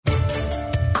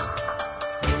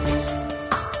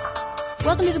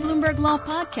Welcome to the Bloomberg Law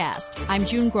Podcast. I'm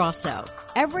June Grosso.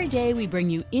 Every day we bring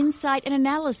you insight and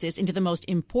analysis into the most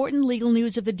important legal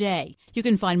news of the day. You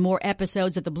can find more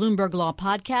episodes of the Bloomberg Law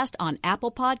Podcast on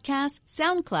Apple Podcasts,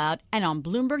 SoundCloud, and on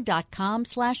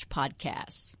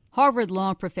Bloomberg.com/podcasts. Harvard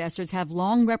law professors have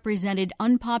long represented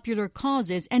unpopular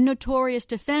causes and notorious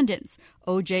defendants,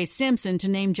 O.J. Simpson to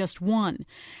name just one.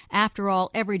 After all,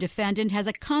 every defendant has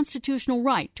a constitutional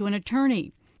right to an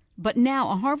attorney. But now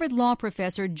a Harvard law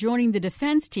professor joining the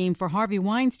defense team for Harvey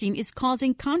Weinstein is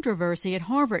causing controversy at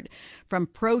Harvard, from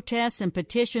protests and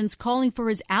petitions calling for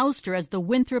his ouster as the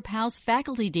Winthrop House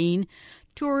faculty dean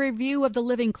to a review of the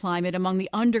living climate among the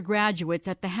undergraduates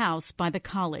at the house by the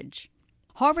college.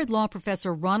 Harvard law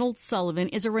professor Ronald Sullivan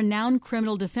is a renowned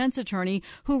criminal defense attorney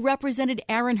who represented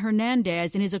Aaron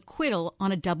Hernandez in his acquittal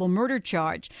on a double murder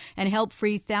charge and helped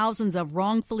free thousands of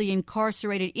wrongfully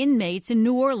incarcerated inmates in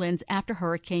New Orleans after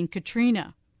Hurricane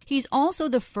Katrina. He's also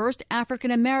the first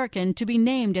African American to be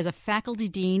named as a faculty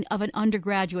dean of an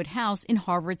undergraduate house in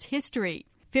Harvard's history.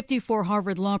 54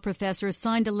 Harvard law professors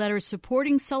signed a letter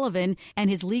supporting Sullivan and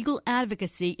his legal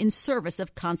advocacy in service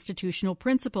of constitutional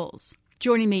principles.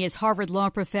 Joining me is Harvard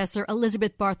law professor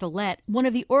Elizabeth Bartholet, one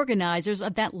of the organizers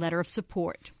of that letter of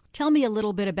support. Tell me a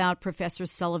little bit about Professor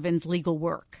Sullivan's legal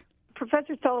work.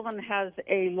 Professor Sullivan has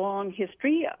a long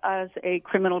history as a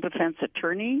criminal defense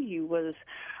attorney. He was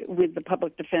with the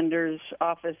Public Defender's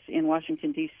Office in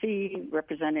Washington, D.C.,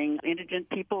 representing indigent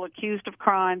people accused of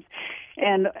crimes.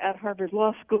 And at Harvard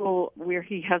Law School, where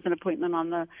he has an appointment on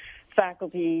the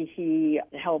faculty, he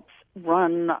helps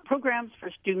run programs for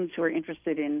students who are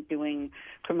interested in doing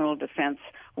criminal defense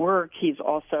work. He's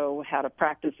also had a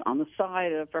practice on the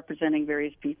side of representing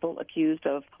various people accused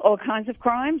of all kinds of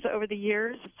crimes over the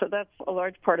years. So that's a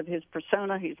large part of his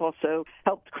persona. He's also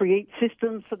helped create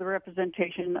systems for the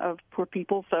representation of poor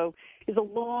people. So he has a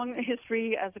long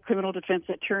history as a criminal defense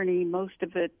attorney, most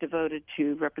of it devoted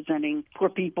to representing poor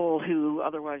people who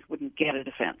otherwise wouldn't get a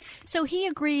defense. So he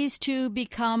agrees to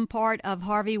become part of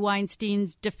Harvey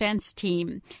Weinstein's defense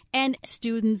team, and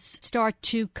students start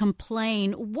to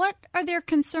complain. What are their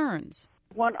concerns?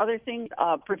 One other thing,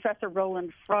 Professor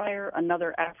Roland Fryer,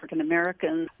 another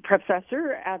African-American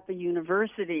professor at the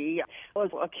university,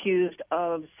 was accused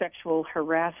of sexual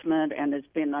harassment and has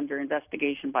been under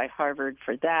investigation by Harvard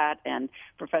for that. And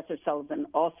Professor Sullivan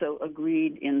also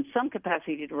agreed in some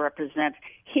capacity to represent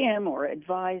him or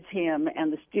advise him,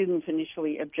 and the students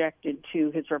initially objected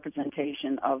to his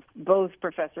representation of both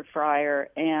Professor Fryer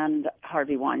and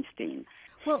Harvey Weinstein.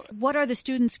 Well, what are the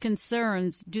students'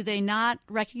 concerns? Do they not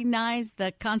recognize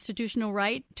the constitutional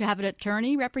right to have an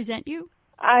attorney represent you?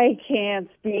 I can't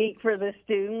speak for the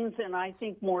students, and I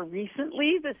think more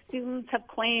recently the students have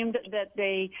claimed that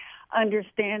they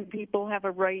understand people have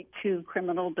a right to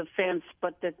criminal defense,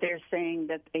 but that they're saying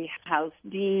that a house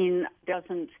dean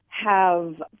doesn't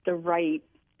have the right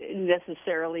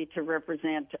necessarily to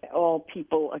represent all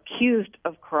people accused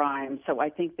of crime. So I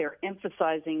think they're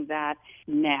emphasizing that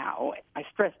now. I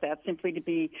stress that simply to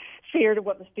be fair to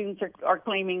what the students are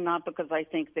claiming, not because I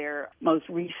think their most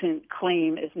recent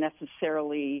claim is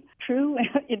necessarily true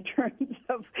in terms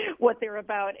of what they're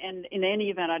about. And in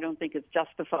any event, I don't think it's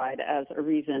justified as a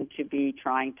reason to be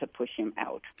trying to push him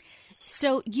out.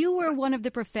 So you were one of the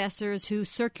professors who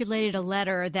circulated a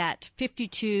letter that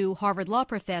 52 Harvard law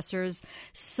professors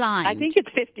signed. I think it's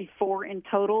 54 in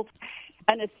total.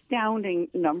 An astounding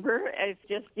number. It's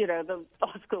just, the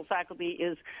law school faculty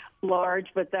is large,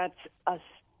 but that's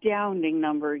astounding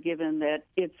number given that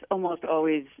it's almost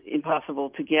always impossible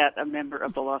to get a member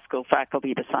of the law school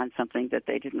faculty to sign something that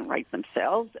they didn't write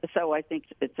themselves. So I think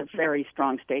it's a very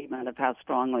strong statement of how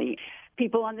strongly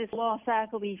people on this law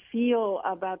faculty feel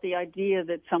about the idea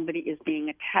that somebody is being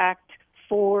attacked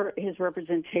for his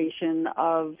representation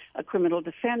of a criminal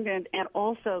defendant, and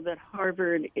also that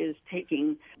Harvard is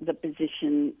taking the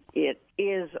position it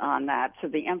is on that. So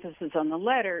the emphasis on the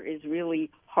letter is really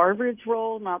Harvard's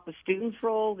role, not the students'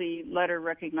 role. The letter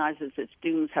recognizes that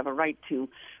students have a right to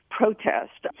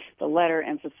protest. The letter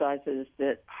emphasizes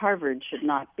that Harvard should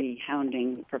not be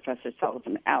hounding Professor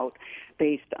Sullivan out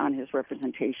based on his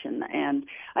representation. And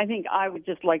I think I would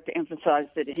just like to emphasize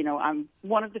that, I'm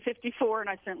one of the 54, and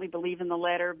I certainly believe in the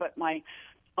letter, but my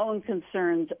own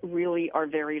concerns really are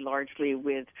very largely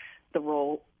with the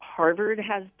role Harvard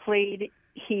has played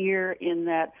here, in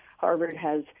that Harvard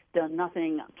has done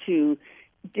nothing to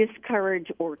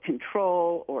discourage or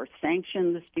control or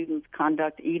sanction the students'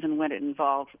 conduct, even when it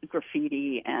involves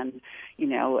graffiti and,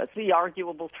 the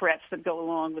arguable threats that go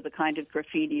along with the kind of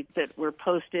graffiti that were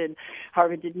posted.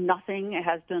 Harvard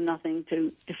has done nothing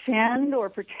to defend or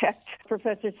protect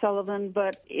Professor Sullivan,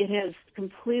 but it has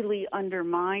completely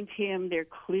undermined him. They're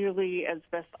clearly, as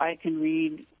best I can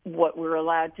read, what we're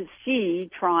allowed to see,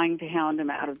 trying to hound him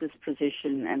out of this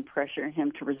position and pressure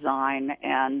him to resign.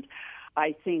 And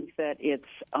I think that it's,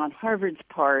 on Harvard's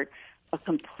part, a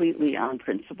completely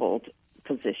unprincipled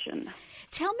position.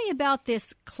 Tell me about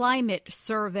this climate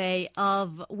survey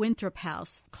of Winthrop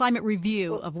House, climate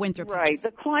review of Winthrop House. Right.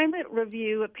 The climate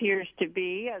review appears to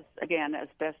be, as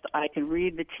best I can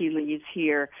read the tea leaves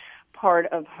here, part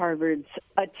of Harvard's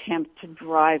attempt to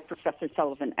drive Professor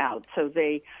Sullivan out. So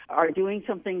they are doing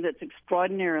something that's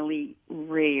extraordinarily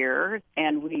rare,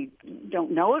 and we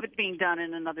don't know of it being done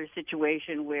in another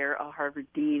situation where a Harvard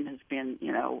dean has been,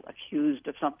 accused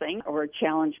of something or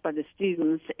challenged by the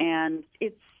students. And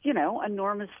it's,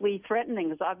 enormously threatening,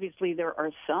 because obviously there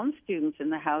are some students in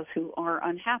the House who are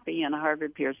unhappy, and Harvard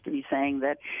appears to be saying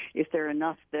that if there are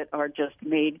enough that are just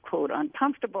made, quote,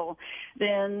 uncomfortable,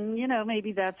 then,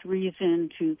 maybe that's reason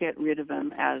to get rid of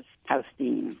him as House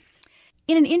Dean.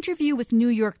 In an interview with New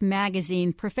York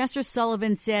Magazine, Professor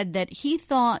Sullivan said that he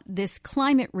thought this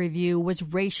climate review was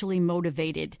racially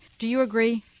motivated. Do you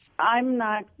agree? I'm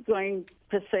not going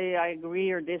to say I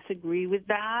agree or disagree with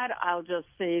that. I'll just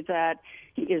say that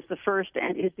he is the first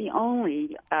and is the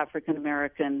only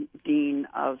African-American dean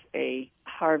of a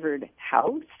Harvard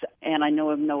house, and I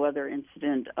know of no other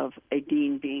incident of a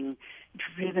dean being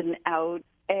driven out.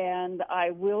 And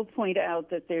I will point out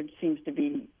that there seems to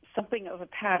be something of a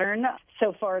pattern,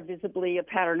 so far visibly a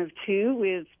pattern of two,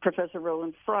 with Professor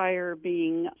Roland Fryer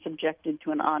being subjected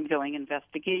to an ongoing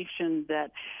investigation.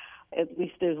 That at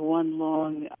least there's one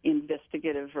long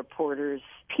investigative reporter's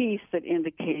piece that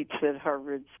indicates that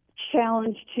Harvard's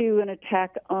challenge to an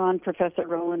attack on Professor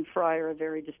Roland Fryer, a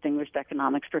very distinguished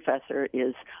economics professor,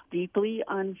 is deeply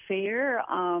unfair.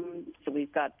 So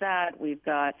we've got that. We've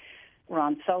got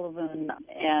Ron Sullivan,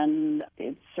 and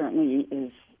it certainly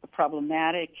is a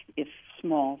problematic, if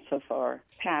small so far,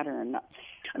 pattern.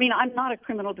 I mean, I'm not a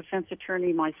criminal defense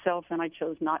attorney myself, and I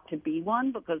chose not to be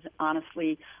one because,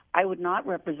 honestly, I would not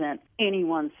represent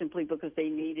anyone simply because they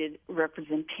needed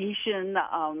representation,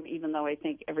 even though I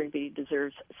think everybody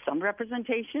deserves some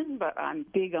representation. But I'm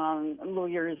big on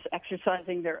lawyers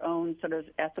exercising their own sort of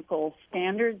ethical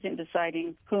standards in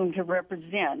deciding whom to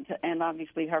represent. And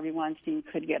obviously, Harvey Weinstein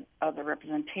could get other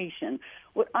representation.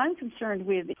 What I'm concerned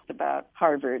with about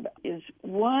Harvard is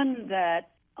one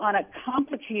that, on a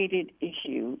complicated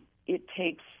issue, it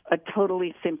takes a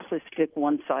totally simplistic,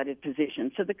 one-sided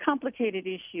position. So the complicated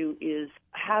issue is,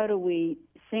 how do we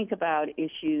think about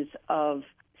issues of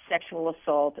sexual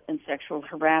assault and sexual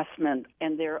harassment?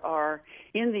 And there are,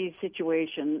 in these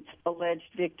situations,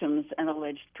 alleged victims and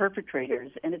alleged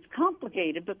perpetrators. And it's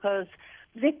complicated because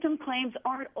victim claims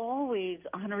aren't always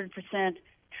 100%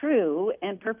 true,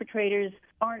 and perpetrators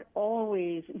aren't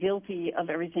always guilty of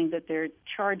everything that they're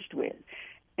charged with.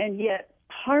 And yet,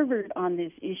 Harvard on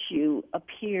this issue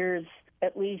appears,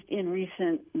 at least in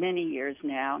recent many years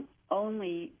now,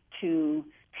 only to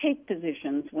take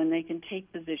positions when they can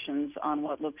take positions on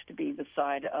what looks to be the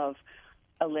side of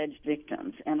alleged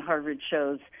victims. And Harvard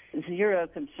shows zero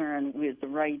concern with the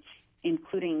rights,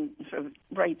 including sort of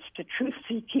rights to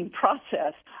truth-seeking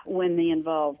process when they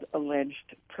involved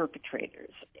alleged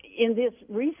perpetrators. In this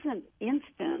recent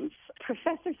instance,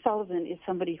 Professor Sullivan is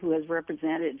somebody who has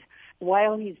represented,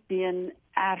 while he's been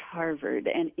at Harvard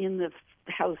and in the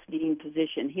House Dean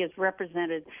position, he has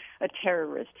represented a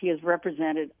terrorist. He has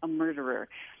represented a murderer.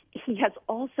 He has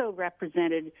also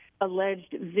represented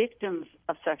alleged victims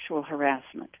of sexual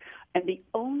harassment. And the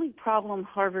only problem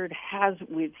Harvard has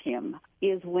with him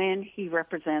is when he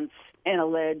represents an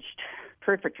alleged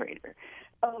perpetrator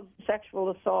of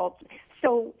sexual assault.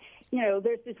 So,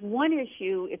 there's this one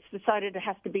issue. It's decided it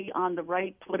has to be on the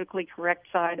right, politically correct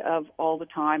side of all the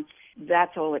time.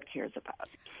 That's all it cares about.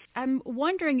 I'm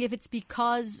wondering if it's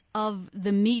because of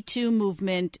the Me Too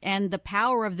movement and the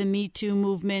power of the Me Too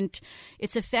movement.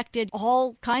 It's affected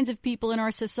all kinds of people in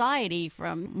our society,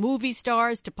 from movie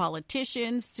stars to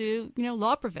politicians to,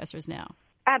 law professors now.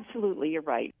 Absolutely, you're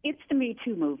right. It's the Me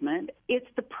Too movement. It's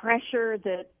the pressure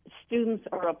that students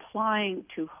are applying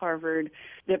to Harvard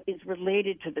that is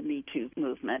related to the Me Too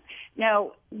movement.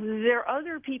 Now, there are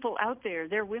other people out there.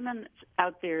 There are women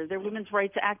out there. There are women's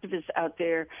rights activists out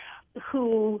there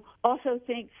who also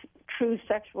think true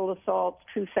sexual assault,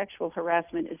 true sexual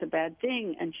harassment is a bad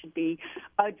thing and should be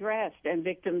addressed, and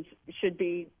victims should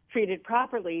be treated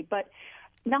properly. But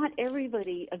not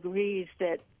everybody agrees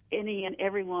that any and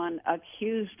everyone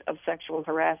accused of sexual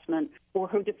harassment or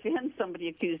who defends somebody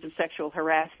accused of sexual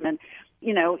harassment,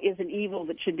 is an evil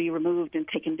that should be removed and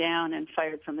taken down and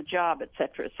fired from the job, et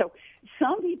cetera. So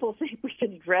some people think we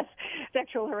should address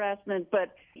sexual harassment,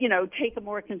 but, take a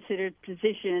more considered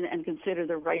position and consider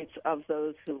the rights of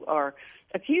those who are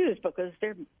accused, because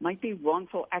there might be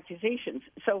wrongful accusations.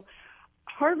 So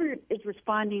Harvard is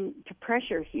responding to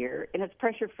pressure here, and it's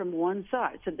pressure from one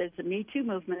side. So there's the Me Too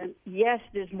movement. Yes,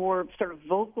 there's more sort of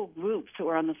vocal groups who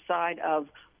are on the side of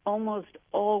almost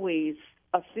always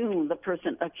assume the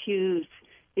person accused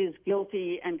is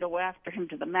guilty and go after him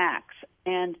to the max.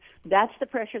 And that's the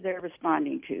pressure they're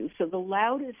responding to. So the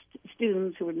loudest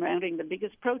students who are mounting the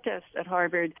biggest protests at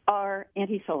Harvard are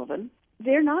anti-Sullivan.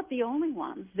 They're not the only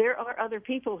ones. There are other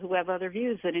people who have other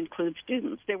views that include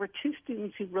students. There were 2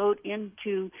 students who wrote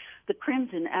into the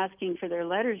Crimson asking for their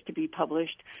letters to be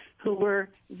published who were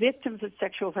victims of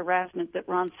sexual harassment that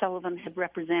Ron Sullivan had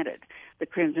represented. The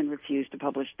Crimson refused to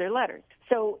publish their letters.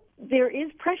 So there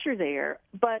is pressure there,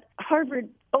 but Harvard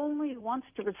only wants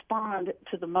to respond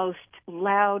to the most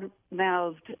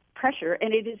loud-mouthed pressure,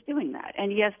 and it is doing that.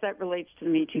 And yes, that relates to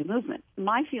the Me Too movement.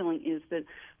 My feeling is that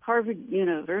Harvard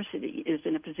University is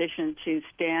in a position to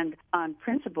stand on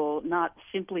principle, not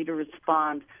simply to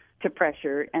respond to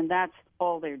pressure, and that's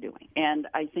all they're doing. And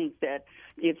I think that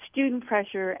it's student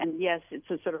pressure, and yes, it's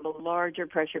a sort of a larger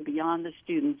pressure beyond the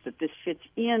students, that this fits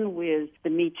in with the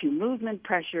Me Too movement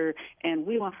pressure, and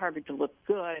we want Harvard to look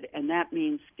good, and that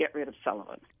means get rid of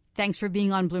Sullivan. Thanks for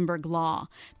being on Bloomberg Law.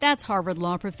 That's Harvard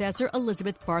Law Professor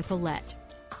Elizabeth Bartholet.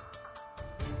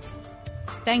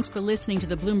 Thanks for listening to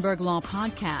the Bloomberg Law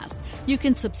Podcast. You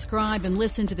can subscribe and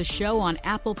listen to the show on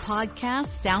Apple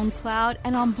Podcasts, SoundCloud,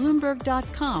 and on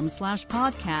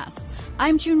Bloomberg.com/podcast.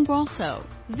 I'm June Grosso.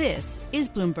 This is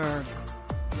Bloomberg.